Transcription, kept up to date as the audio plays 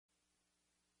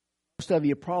most of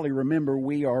you probably remember,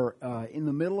 we are in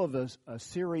the middle of a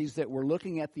series that we're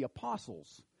looking at the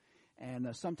apostles.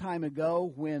 And some time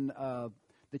ago, when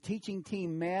the teaching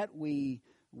team met, we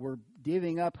were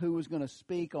divvying up who was going to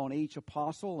speak on each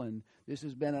apostle. And this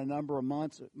has been a number of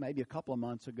months, maybe a couple of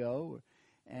months ago.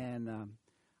 And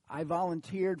I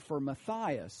volunteered for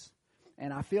Matthias.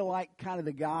 And I feel like kind of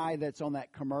the guy that's on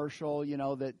that commercial, you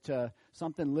know, that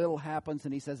something little happens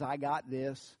and he says, I got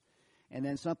this. And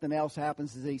then something else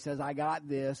happens and he says, I got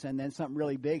this. And then something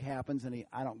really big happens and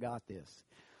I don't got this.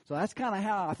 So that's kind of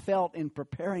how I felt in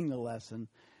preparing the lesson.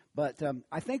 But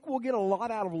I think we'll get a lot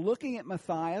out of looking at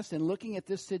Matthias and looking at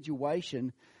this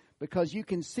situation, because you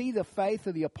can see the faith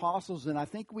of the apostles. And I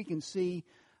think we can see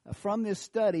from this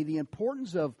study the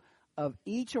importance of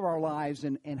each of our lives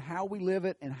and how we live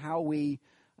it and how we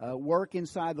work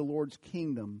inside the Lord's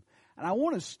kingdom. And I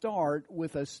want to start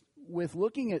with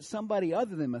looking at somebody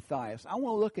other than Matthias. I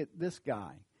want to look at this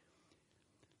guy,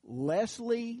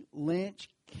 Leslie Lynch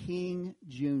King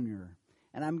Jr.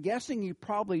 And I'm guessing you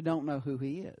probably don't know who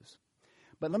he is.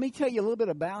 But let me tell you a little bit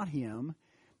about him,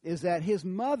 is that his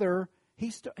mother,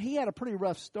 he had a pretty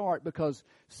rough start, because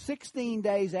 16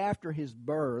 days after his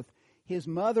birth, his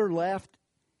mother left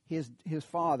his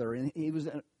father. And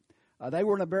they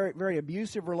were in a very, very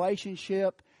abusive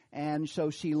relationship. And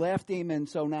so she left him, and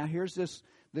so now here's this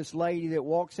lady that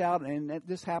walks out, and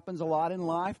this happens a lot in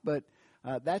life, but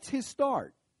that's his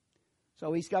start.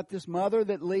 So he's got this mother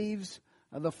that leaves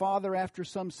the father after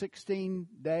some 16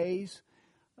 days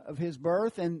of his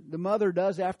birth, and the mother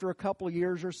does, after a couple of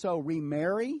years or so,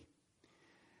 remarry.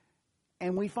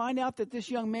 And we find out that this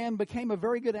young man became a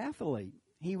very good athlete.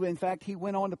 In fact, he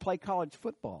went on to play college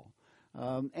football.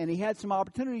 And he had some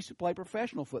opportunities to play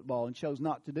professional football and chose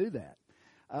not to do that.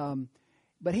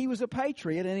 But he was a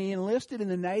patriot, and he enlisted in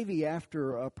the Navy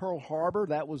after Pearl Harbor.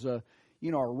 That was a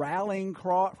rallying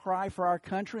cry for our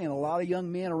country, and a lot of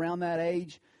young men around that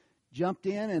age jumped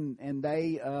in, and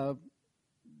they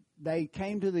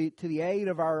came to the aid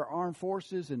of our armed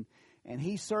forces, and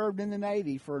he served in the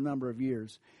Navy for a number of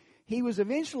years. He was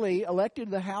eventually elected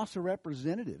to the House of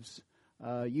Representatives,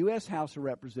 U.S. House of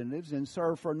Representatives, and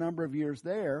served for a number of years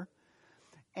there.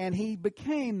 And he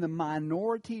became the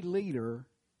minority leader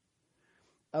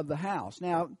of the House.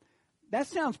 Now, that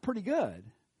sounds pretty good.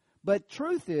 But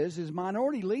truth is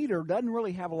minority leader doesn't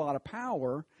really have a lot of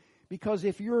power, because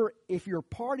if your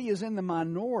party is in the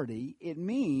minority, it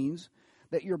means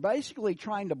that you're basically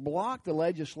trying to block the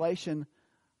legislation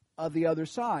of the other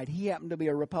side. He happened to be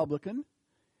a Republican,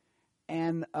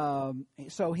 and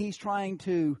so he's trying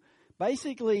to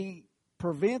basically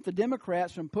prevent the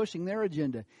Democrats from pushing their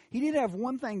agenda. He did have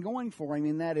one thing going for him,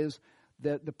 and that is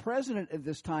that the president at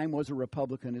this time was a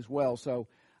Republican as well. So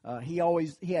he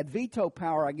had veto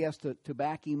power, I guess, to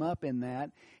back him up in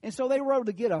that. And so they were able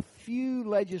to get a few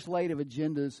legislative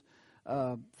agendas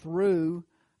through,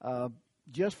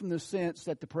 just from the sense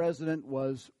that the president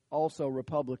was also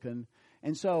Republican.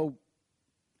 And so,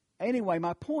 anyway,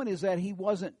 my point is that he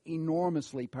wasn't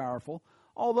enormously powerful,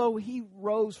 although he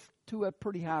rose to a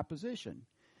pretty high position.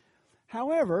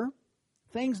 However,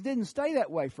 things didn't stay that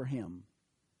way for him,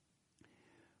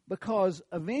 because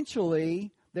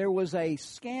eventually there was a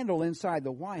scandal inside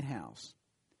the White House,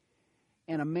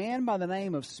 and a man by the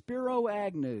name of Spiro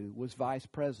Agnew was vice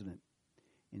president.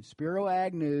 And Spiro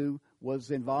Agnew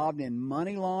was involved in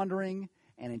money laundering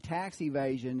and in tax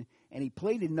evasion, and he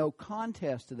pleaded no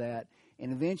contest to that,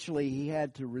 and eventually he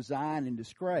had to resign in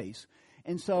disgrace.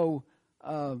 And so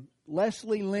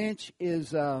Leslie Lynch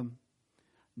is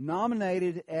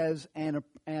nominated as and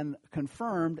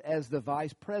confirmed as the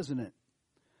vice president.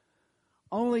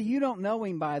 Only you don't know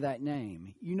him by that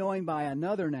name. You know him by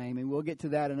another name, and we'll get to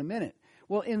that in a minute.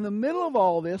 Well, in the middle of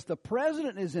all this, the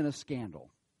president is in a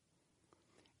scandal.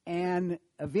 And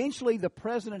eventually the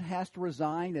president has to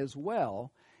resign as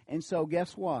well. And so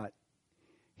guess what?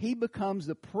 He becomes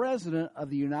the president of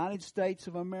the United States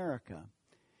of America.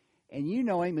 And you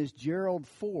know him as Gerald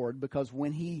Ford, because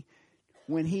when his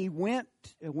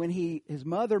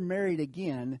mother married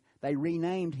again, they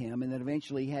renamed him, and then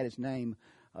eventually he had his name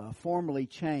formally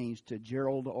changed to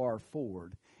Gerald R.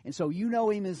 Ford. And so you know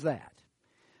him as that.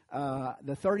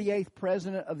 The 38th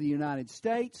President of the United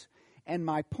States. And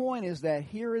my point is that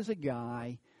here is a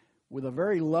guy with a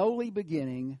very lowly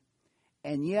beginning,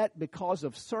 and yet because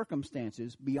of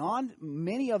circumstances,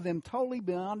 many of them totally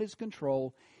beyond his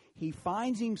control, he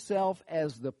finds himself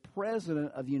as the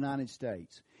President of the United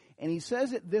States. And he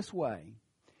says it this way.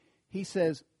 He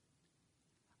says,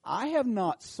 I have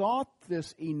not sought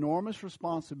this enormous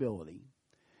responsibility,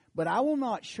 but I will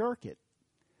not shirk it.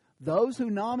 Those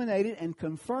who nominated and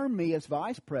confirmed me as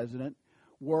vice president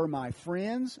were my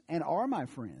friends and are my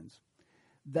friends.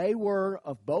 They were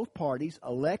of both parties,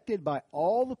 elected by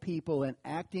all the people and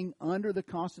acting under the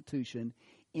Constitution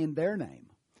in their name.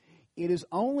 It is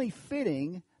only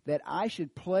fitting that I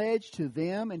should pledge to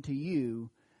them and to you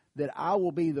that I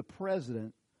will be the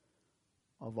president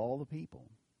of all the people.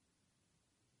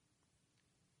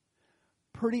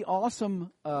 Pretty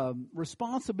awesome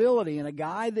responsibility, and a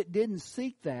guy that didn't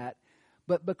seek that,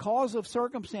 but because of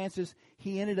circumstances,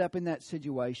 he ended up in that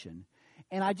situation.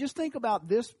 And I just think about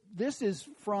this. This is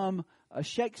from a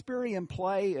Shakespearean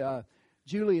play,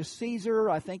 Julius Caesar.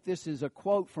 I think this is a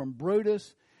quote from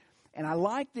Brutus. And I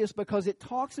like this because it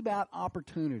talks about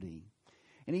opportunity.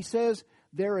 And he says,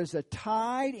 there is a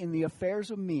tide in the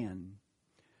affairs of men,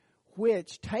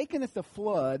 which, taken at the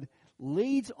flood,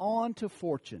 leads on to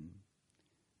fortune.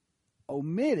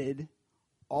 Omitted,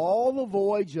 all the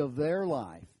voyage of their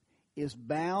life is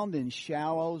bound in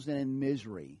shallows and in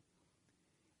misery.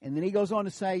 And then he goes on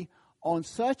to say, on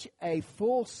such a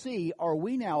full sea are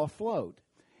we now afloat,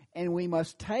 and we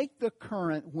must take the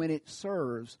current when it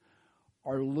serves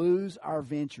or lose our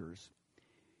ventures.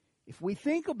 If we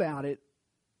think about it,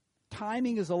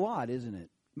 timing is a lot, isn't it?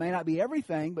 May not be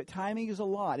everything, but timing is a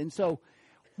lot. And so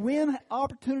when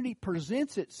opportunity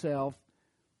presents itself,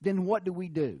 then what do we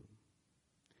do?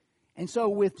 And so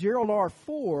with Gerald R.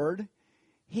 Ford,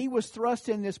 he was thrust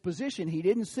in this position. He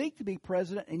didn't seek to be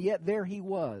president, and yet there he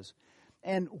was.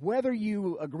 And whether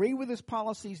you agree with his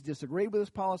policies, disagree with his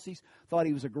policies, thought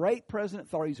he was a great president,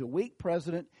 thought he was a weak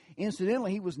president.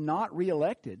 Incidentally, he was not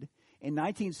reelected. In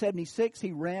 1976,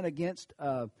 he ran against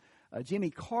Jimmy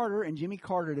Carter, and Jimmy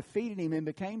Carter defeated him and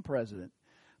became president.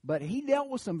 But he dealt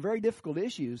with some very difficult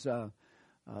issues.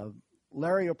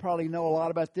 Larry will probably know a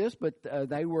lot about this, but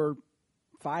they were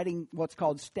fighting what's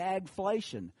called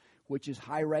stagflation, which is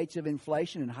high rates of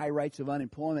inflation and high rates of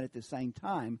unemployment at the same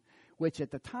time, which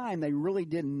at the time they really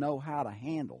didn't know how to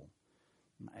handle.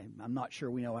 I'm not sure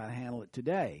we know how to handle it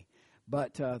today,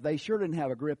 but they sure didn't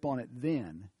have a grip on it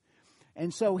then.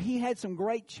 And so he had some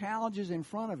great challenges in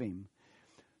front of him.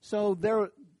 So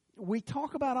we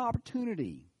talk about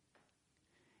opportunity.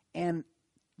 And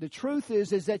the truth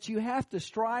is that you have to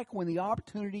strike when the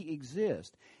opportunity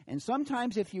exists. And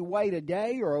sometimes if you wait a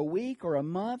day or a week or a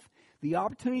month, the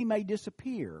opportunity may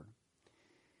disappear.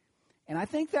 And I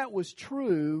think that was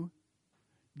true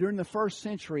during the first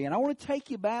century. And I want to take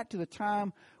you back to the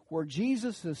time where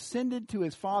Jesus ascended to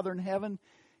his Father in heaven.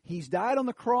 He's died on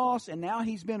the cross, and now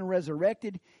he's been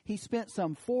resurrected. He spent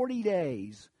some 40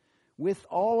 days with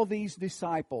all of these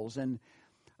disciples. And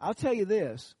I'll tell you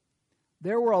this,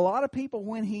 there were a lot of people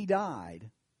when he died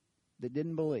that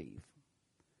didn't believe.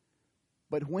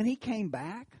 But when he came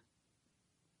back,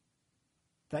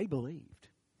 they believed.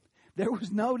 There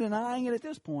was no denying it at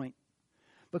this point,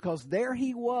 because there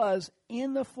he was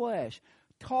in the flesh,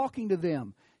 talking to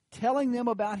them, telling them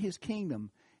about his kingdom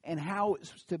and how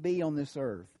it's to be on this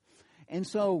earth. And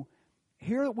so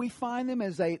here we find them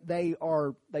as they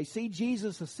see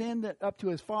Jesus ascend up to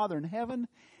his Father in heaven,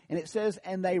 and it says,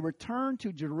 and they returned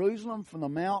to Jerusalem from the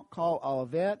mount called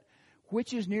Olivet,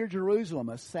 which is near Jerusalem,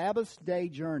 a Sabbath day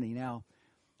journey. Now,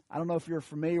 I don't know if you're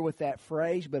familiar with that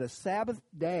phrase, but a Sabbath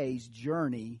day's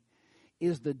journey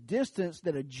is the distance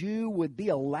that a Jew would be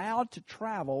allowed to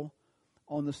travel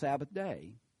on the Sabbath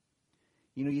day.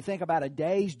 You know, you think about a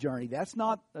day's journey. That's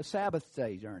not a Sabbath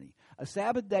day journey. A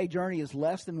Sabbath day journey is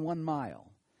less than 1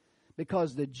 mile,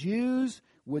 because the Jews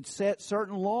would set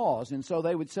certain laws. And so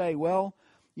they would say, well,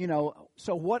 you know,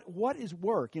 so what is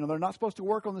work? You know, they're not supposed to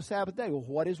work on the Sabbath day. Well,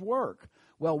 what is work?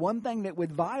 Well, one thing that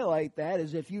would violate that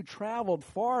is if you traveled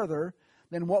farther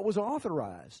than what was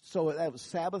authorized. So that was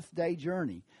Sabbath day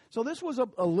journey. So this was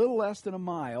a little less than 1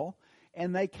 mile.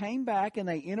 And they came back and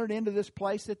they entered into this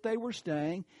place that they were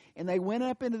staying. And they went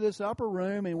up into this upper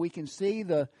room, and we can see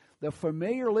the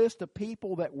familiar list of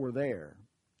people that were there.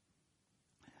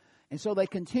 And so they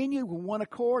continued with one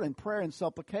accord in prayer and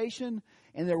supplication.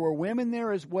 And there were women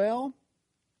there as well.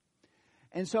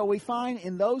 And so we find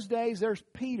in those days there's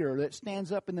Peter that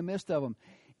stands up in the midst of them.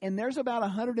 And there's about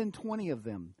 120 of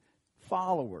them,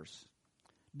 followers,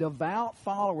 devout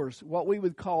followers, what we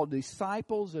would call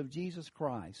disciples of Jesus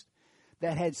Christ,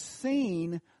 that had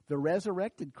seen the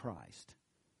resurrected Christ.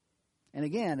 And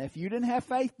again, if you didn't have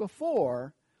faith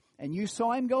before, and you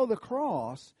saw him go to the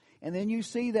cross, and then you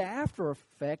see the after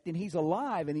effect, and he's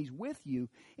alive, and he's with you,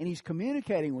 and he's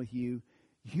communicating with you,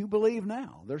 you believe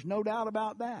now. There's no doubt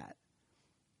about that.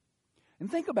 And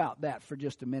think about that for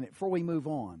just a minute before we move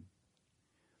on.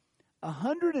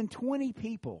 120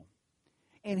 people.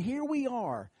 And here we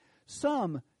are,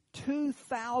 some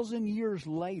 2,000 years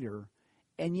later,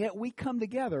 and yet we come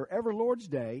together every Lord's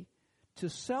Day to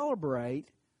celebrate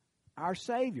our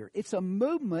Savior. It's a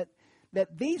movement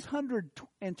that these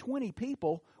 120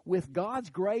 people, with God's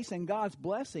grace and God's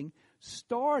blessing,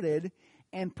 started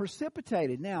and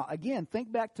precipitated. Now, again,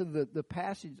 think back to the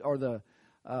passage or the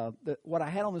what I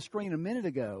had on the screen a minute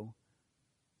ago.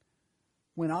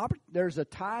 When there's a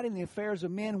tide in the affairs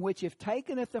of men, which if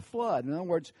taken at the flood, in other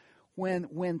words,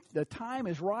 when the time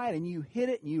is right and you hit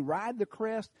it and you ride the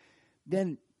crest,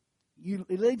 then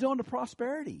it leads on to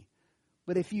prosperity.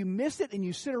 But if you miss it and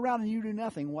you sit around and you do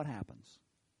nothing, what happens?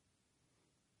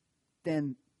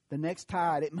 Then the next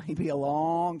tide, it may be a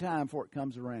long time before it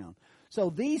comes around. So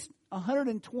these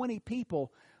 120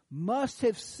 people must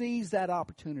have seized that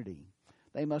opportunity.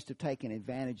 They must have taken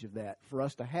advantage of that for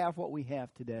us to have what we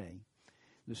have today.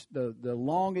 The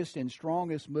longest and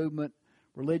strongest movement,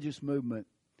 religious movement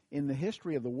in the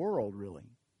history of the world, really.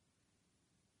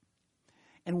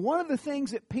 And one of the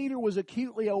things that Peter was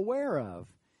acutely aware of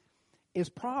is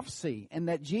prophecy, and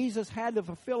that Jesus had to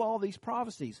fulfill all these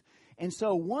prophecies. And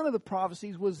so one of the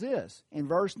prophecies was this, in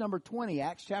verse number 20,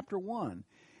 Acts chapter 1.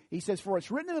 He says, "For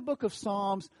it's written in the book of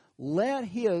Psalms, let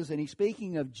his," and he's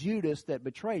speaking of Judas that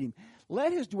betrayed him,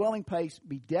 "let his dwelling place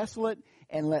be desolate,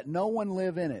 and let no one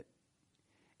live in it."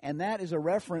 And that is a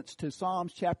reference to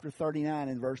Psalms chapter 39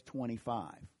 and verse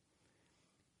 25.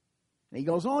 And he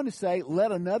goes on to say,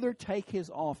 "Let another take his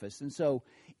office." And so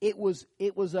it was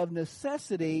of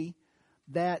necessity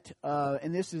that,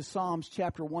 and this is Psalms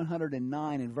chapter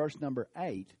 109 and verse number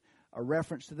 8, a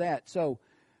reference to that. So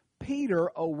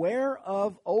Peter, aware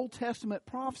of Old Testament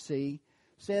prophecy,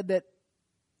 said that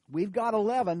we've got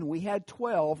 11, we had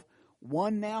 12,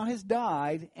 one now has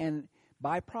died, and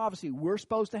by prophecy we're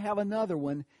supposed to have another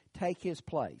one take his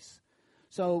place.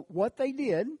 So what they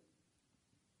did,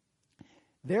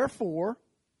 "Therefore,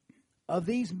 of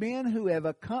these men who have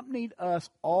accompanied us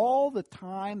all the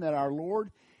time that our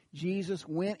Lord Jesus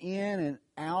went in and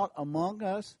out among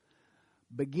us,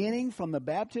 beginning from the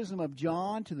baptism of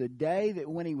John to the day that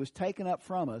when he was taken up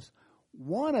from us,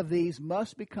 one of these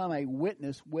must become a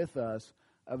witness with us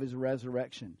of his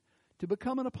resurrection." To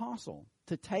become an apostle,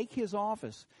 to take his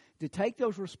office, to take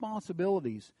those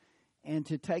responsibilities, and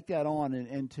to take that on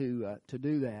and to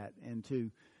do that and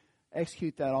to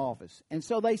execute that office. And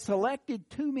so they selected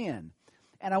 2 men.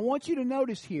 And I want you to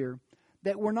notice here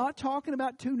that we're not talking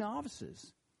about 2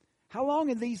 novices. How long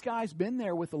have these guys been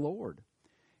there with the Lord?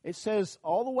 It says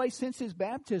all the way since his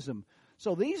baptism.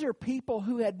 So these are people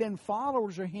who had been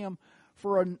followers of him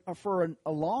for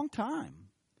a long time.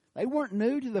 They weren't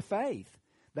new to the faith.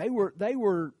 They were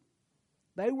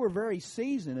very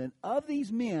seasoned. And of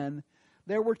these men,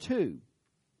 there were 2.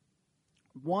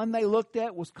 One they looked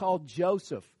at was called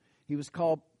Joseph. He was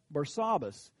called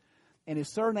Barsabbas, and his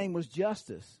surname was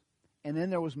Justus. And then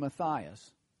there was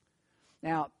Matthias.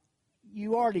 Now,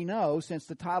 you already know, since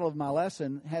the title of my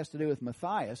lesson has to do with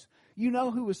Matthias, you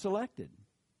know who was selected.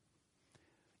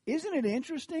 Isn't it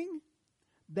interesting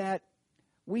that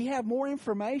we have more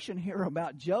information here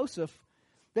about Joseph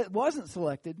that wasn't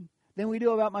selected than we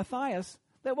do about Matthias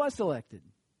that was selected?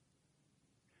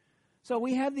 So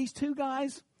we have these 2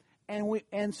 guys,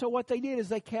 and so what they did is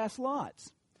they cast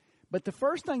lots. But the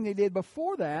first thing they did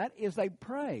before that is they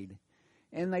prayed.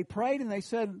 And they prayed and they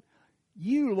said,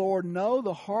 "You, Lord, know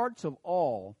the hearts of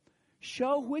all.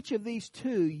 Show which of these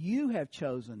 2 you have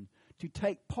chosen to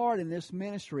take part in this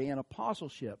ministry and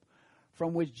apostleship,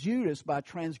 from which Judas by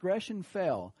transgression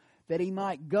fell, that he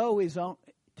might go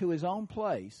to his own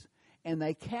place." And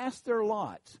they cast their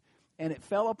lots, and it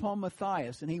fell upon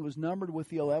Matthias, and he was numbered with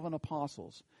the 11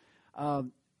 apostles.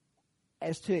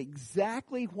 As to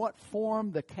exactly what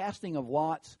form the casting of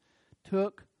lots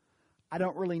took, I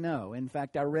don't really know. In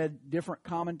fact, I read different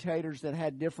commentators that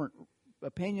had different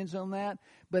opinions on that.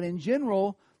 But in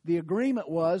general, the agreement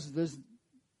was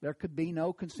there could be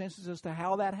no consensus as to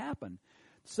how that happened.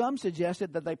 Some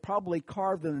suggested that they probably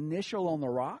carved an initial on the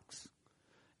rocks,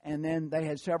 and then they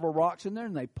had several rocks in there,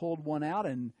 and they pulled one out,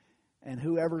 and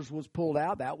whoever's was pulled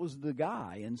out, that was the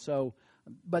guy. And so,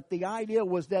 but the idea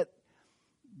was that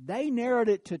they narrowed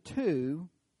it to 2,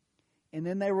 and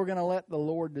then they were going to let the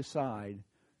Lord decide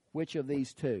which of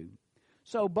these 2.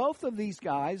 So both of these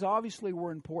guys obviously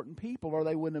were important people, or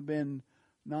they wouldn't have been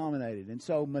nominated. And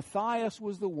so Matthias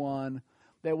was the one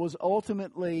that was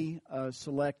ultimately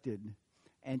selected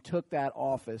and took that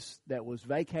office that was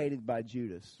vacated by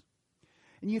Judas.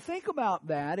 And you think about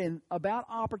that and about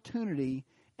opportunity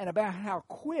and about how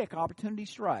quick opportunity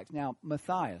strikes. Now,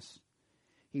 Matthias,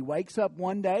 he wakes up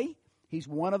one day, he's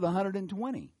one of the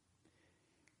 120.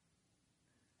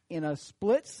 In a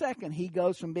split second, he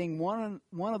goes from being one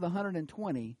of the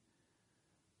 120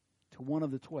 to one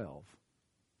of the 12.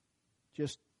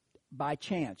 Just by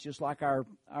chance, just like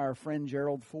our friend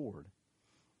Gerald Ford.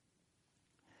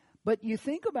 But you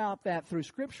think about that through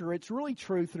Scripture, it's really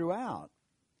true throughout.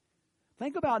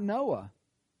 Think about Noah.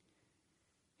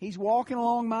 He's walking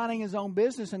along minding his own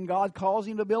business, and God calls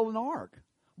him to build an ark.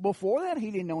 Before that,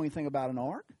 he didn't know anything about an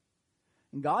ark.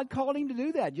 And God called him to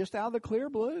do that just out of the clear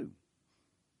blue.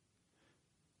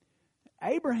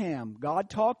 Abraham,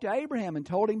 God talked to Abraham and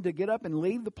told him to get up and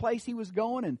leave the place he was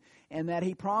going, and that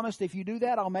he promised, if you do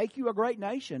that, I'll make you a great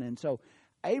nation. And so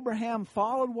Abraham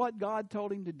followed what God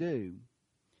told him to do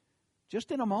just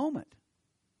in a moment.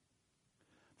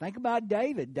 Think about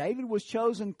David. David was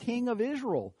chosen king of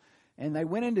Israel. And they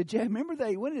went into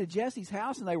Jesse's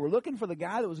house, and they were looking for the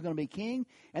guy that was going to be king,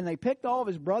 and they picked all of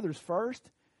his brothers first.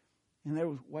 And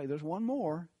there's one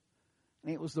more,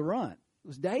 and it was the runt. It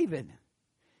was David.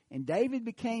 And David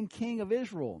became king of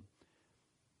Israel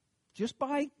just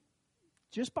by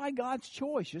God's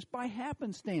choice, just by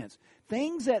happenstance.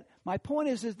 My point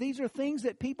is these are things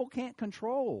that people can't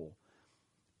control.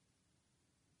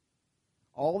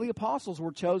 All the apostles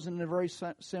were chosen in a very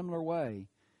similar way.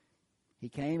 He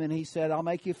came and he said, I'll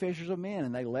make you fishers of men.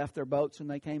 And they left their boats and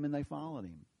they came and they followed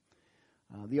him.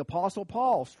 The Apostle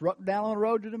Paul struck down on the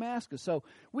road to Damascus. So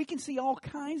we can see all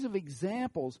kinds of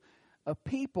examples of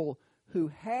people who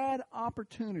had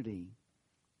opportunity.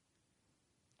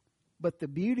 But the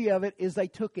beauty of it is they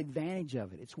took advantage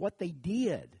of it. It's what they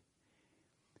did.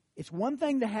 It's one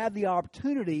thing to have the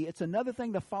opportunity. It's another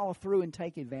thing to follow through and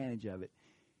take advantage of it.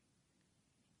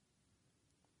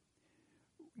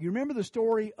 You remember the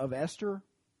story of Esther?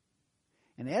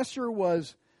 And Esther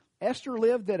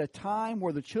lived at a time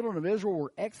where the children of Israel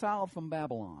were exiled from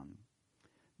Babylon.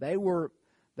 They were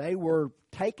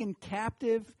taken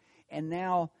captive, and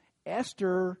now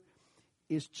Esther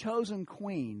is chosen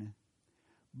queen.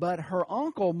 But her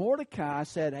uncle Mordecai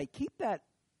said, hey, keep that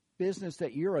business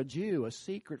that you're a Jew a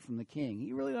secret from the king.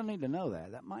 You really don't need to know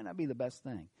that. That might not be the best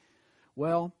thing.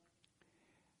 Well,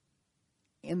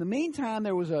 in the meantime,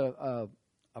 there was a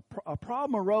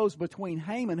problem arose between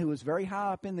Haman, who was very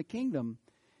high up in the kingdom,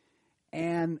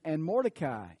 and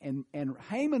Mordecai. And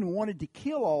Haman wanted to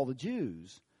kill all the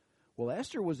Jews. Well,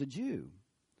 Esther was a Jew.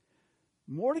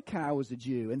 Mordecai was a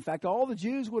Jew. In fact, all the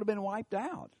Jews would have been wiped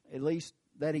out, at least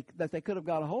that they could have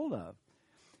got a hold of.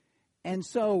 And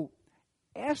so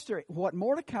Esther, what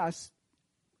Mordecai,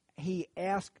 he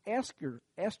asked Esther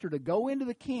to go into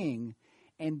the king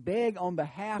and beg on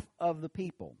behalf of the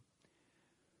people.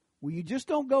 Well, you just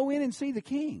don't go in and see the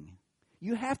king.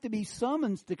 You have to be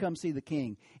summoned to come see the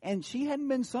king. And she hadn't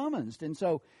been summoned, and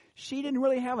so she didn't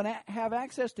really have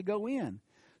access to go in.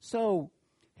 So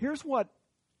here's what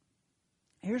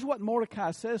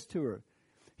Mordecai says to her.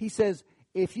 He says,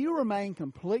 if you remain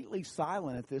completely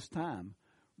silent at this time,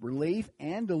 relief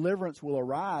and deliverance will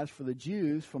arise for the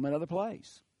Jews from another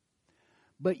place.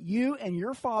 But you and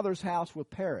your father's house will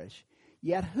perish.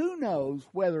 Yet who knows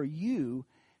whether you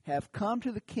have come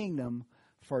to the kingdom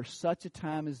for such a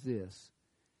time as this?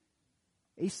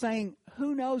 He's saying,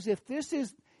 who knows if this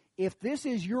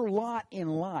is your lot in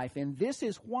life, and this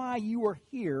is why you are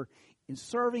here in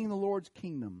serving the Lord's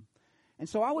kingdom. And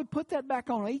so I would put that back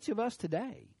on each of us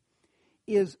today.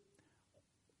 Is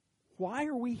why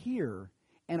are we here?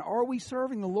 And are we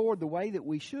serving the Lord the way that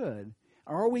we should?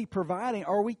 Are we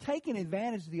taking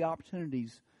advantage of the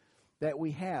opportunities that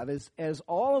we have, as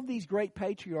all of these great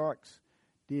patriarchs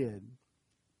did?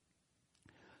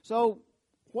 So,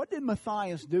 what did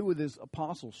Matthias do with his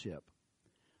apostleship?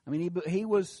 I mean, he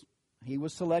was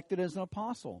selected as an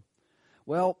apostle.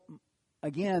 Well,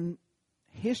 again,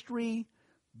 history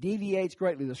deviates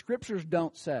greatly. The scriptures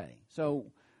don't say.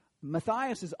 So,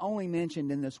 Matthias is only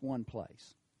mentioned in this one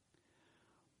place.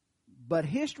 But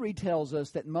history tells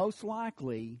us that most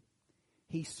likely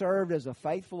he served as a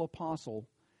faithful apostle,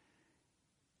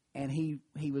 and he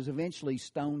was eventually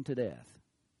stoned to death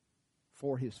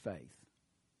for his faith,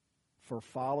 for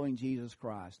following Jesus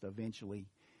Christ. Eventually,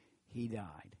 he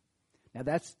died. Now,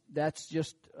 that's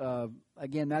just,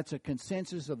 again, that's a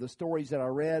consensus of the stories that I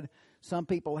read. Some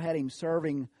people had him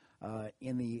serving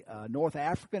in the North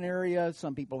African area.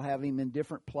 Some people have him in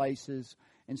different places.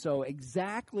 And so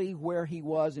exactly where he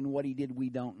was and what he did, we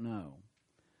don't know.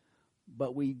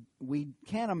 But we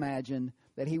can imagine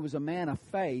that he was a man of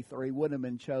faith, or he wouldn't have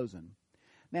been chosen.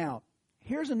 Now,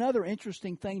 here's another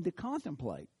interesting thing to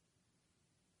contemplate.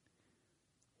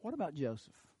 What about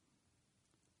Joseph?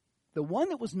 The one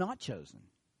that was not chosen.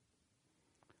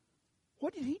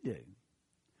 What did he do?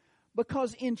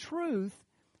 Because in truth,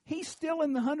 he's still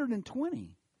in the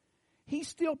 120. He's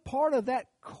still part of that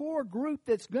core group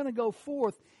that's going to go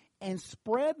forth and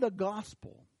spread the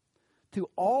gospel to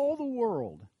all the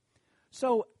world.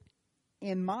 So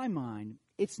in my mind,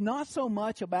 it's not so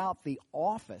much about the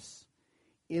office,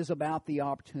 is about the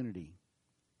opportunity.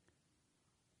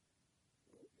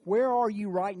 Where are you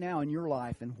right now in your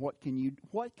life, and what can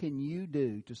you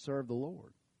do to serve the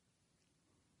Lord?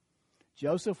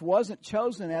 Joseph wasn't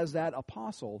chosen as that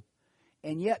apostle,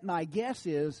 and yet my guess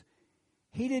is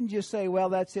he didn't just say, well,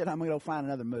 that's it, I'm going to go find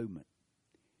another movement.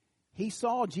 He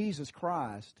saw Jesus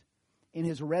Christ in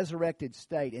his resurrected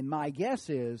state, and my guess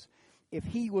is if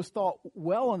he was thought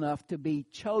well enough to be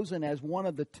chosen as one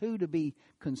of the two to be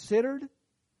considered,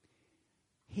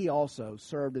 he also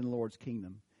served in the Lord's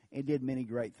kingdom and did many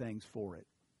great things for it.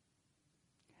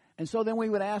 And so then we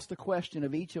would ask the question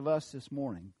of each of us this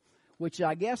morning, which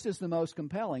I guess is the most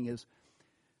compelling, is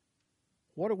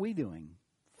what are we doing?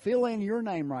 Fill in your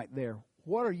name right there.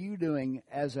 What are you doing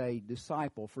as a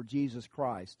disciple for Jesus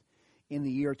Christ in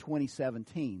the year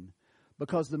 2017?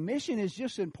 Because the mission is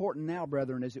just as important now,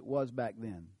 brethren, as it was back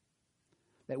then.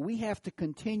 That we have to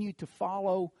continue to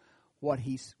follow what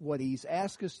He's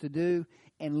asked us to do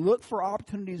and look for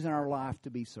opportunities in our life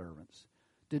to be servants,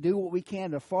 to do what we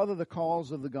can to further the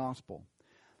cause of the gospel.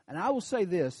 And I will say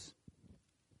this,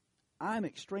 I'm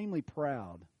extremely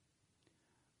proud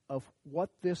of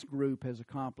what this group has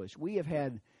accomplished. We have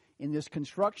had, in this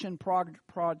construction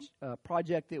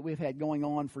project that we've had going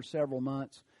on for several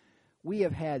months, we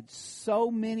have had so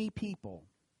many people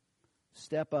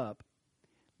step up,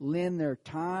 lend their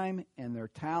time and their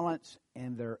talents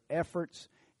and their efforts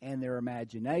and their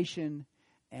imagination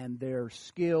and their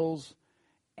skills,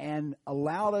 and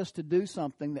allowed us to do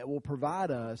something that will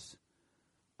provide us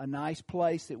a nice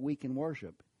place that we can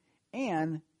worship.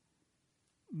 And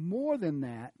more than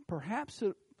that, perhaps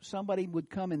somebody would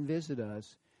come and visit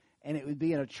us, and it would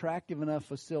be an attractive enough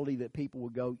facility that people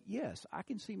would go, yes, I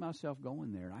can see myself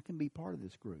going there, and I can be part of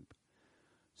this group.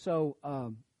 So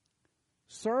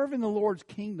serve in the Lord's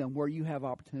kingdom where you have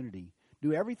opportunity.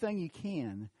 Do everything you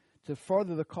can to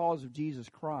further the cause of Jesus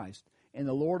Christ, and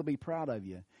the Lord will be proud of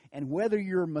you. And whether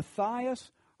you're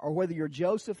Matthias or whether you're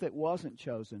Joseph that wasn't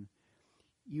chosen,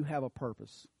 you have a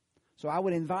purpose. So I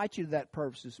would invite you to that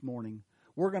purpose this morning.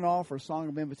 We're going to offer a song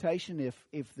of invitation.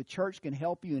 If the church can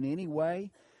help you in any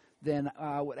way, then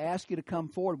I would ask you to come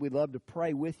forward. We'd love to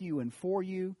pray with you and for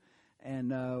you.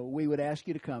 And we would ask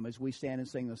you to come as we stand and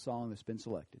sing the song that's been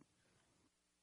selected.